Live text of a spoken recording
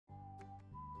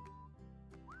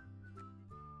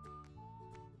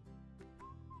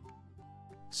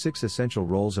6 Essential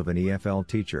Roles of an EFL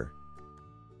Teacher.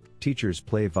 Teachers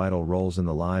play vital roles in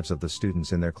the lives of the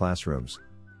students in their classrooms.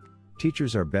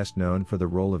 Teachers are best known for the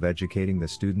role of educating the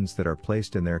students that are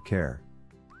placed in their care.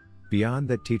 Beyond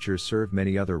that, teachers serve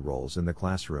many other roles in the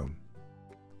classroom.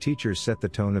 Teachers set the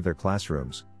tone of their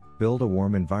classrooms, build a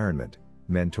warm environment,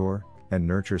 mentor and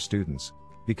nurture students,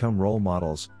 become role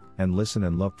models, and listen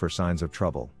and look for signs of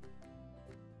trouble.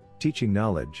 Teaching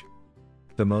knowledge.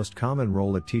 The most common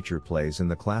role a teacher plays in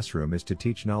the classroom is to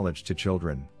teach knowledge to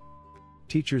children.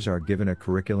 Teachers are given a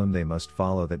curriculum they must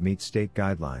follow that meets state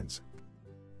guidelines.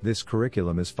 This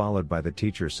curriculum is followed by the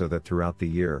teacher so that throughout the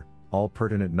year, all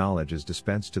pertinent knowledge is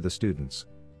dispensed to the students.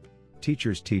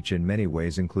 Teachers teach in many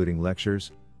ways, including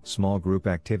lectures, small group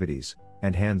activities,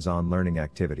 and hands-on learning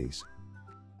activities.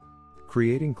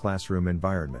 Creating classroom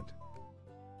environment.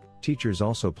 Teachers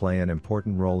also play an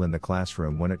important role in the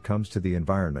classroom when it comes to the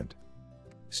environment.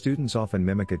 Students often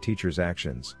mimic a teacher's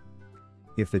actions.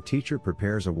 If the teacher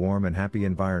prepares a warm and happy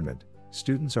environment,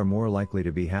 students are more likely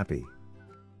to be happy.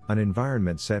 An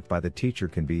environment set by the teacher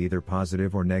can be either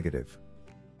positive or negative.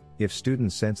 If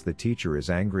students sense the teacher is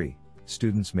angry,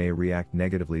 students may react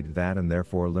negatively to that, and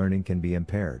therefore learning can be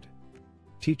impaired.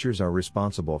 Teachers are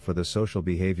responsible for the social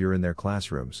behavior in their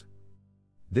classrooms.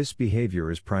 This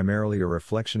behavior is primarily a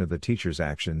reflection of the teacher's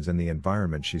actions and the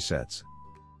environment she sets.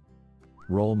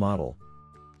 Role model.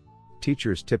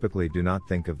 Teachers typically do not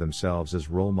think of themselves as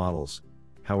role models,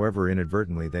 however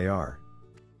inadvertently they are.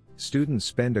 Students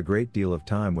spend a great deal of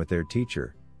time with their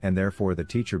teacher, and therefore the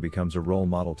teacher becomes a role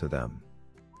model to them.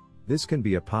 This can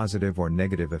be a positive or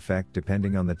negative effect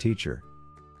depending on the teacher.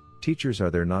 Teachers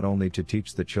are there not only to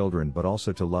teach the children but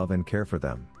also to love and care for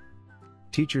them.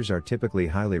 Teachers are typically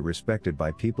highly respected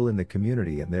by people in the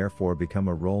community and therefore become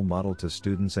a role model to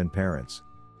students and parents.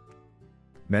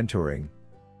 Mentoring.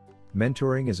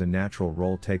 Mentoring is a natural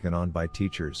role taken on by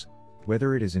teachers,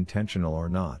 whether it is intentional or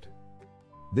not.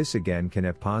 This again can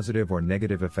have positive or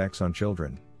negative effects on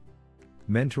children.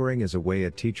 Mentoring is a way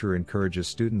a teacher encourages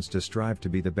students to strive to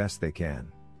be the best they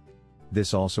can.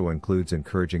 This also includes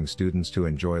encouraging students to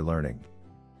enjoy learning.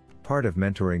 Part of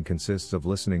mentoring consists of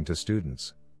listening to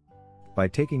students. By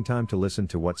taking time to listen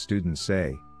to what students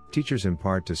say, teachers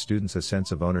impart to students a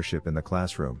sense of ownership in the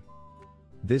classroom.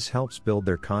 This helps build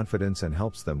their confidence and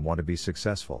helps them want to be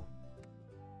successful.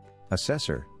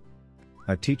 Assessor.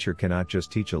 A teacher cannot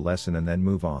just teach a lesson and then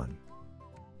move on.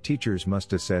 Teachers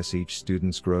must assess each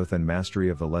student's growth and mastery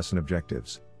of the lesson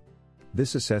objectives.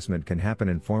 This assessment can happen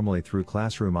informally through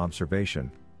classroom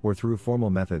observation, or through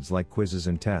formal methods like quizzes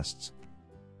and tests.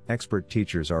 Expert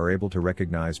teachers are able to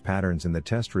recognize patterns in the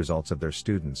test results of their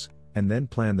students, and then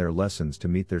plan their lessons to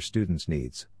meet their students'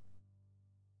 needs.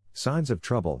 Signs of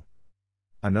trouble.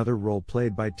 Another role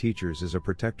played by teachers is a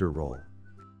protector role.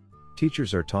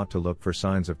 Teachers are taught to look for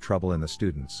signs of trouble in the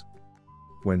students.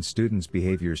 When students'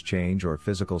 behaviors change or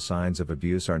physical signs of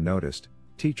abuse are noticed,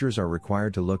 teachers are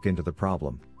required to look into the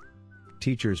problem.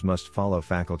 Teachers must follow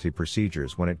faculty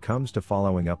procedures when it comes to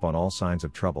following up on all signs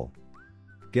of trouble.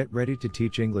 Get ready to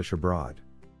teach English abroad.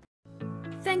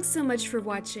 Thanks so much for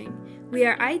watching. We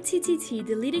are ITTT,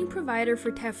 the leading provider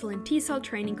for TEFL and TESOL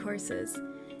training courses.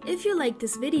 If you liked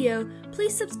this video,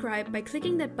 please subscribe by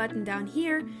clicking that button down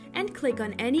here and click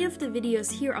on any of the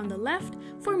videos here on the left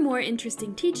for more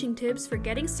interesting teaching tips for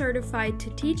getting certified to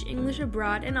teach English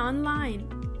abroad and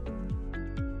online.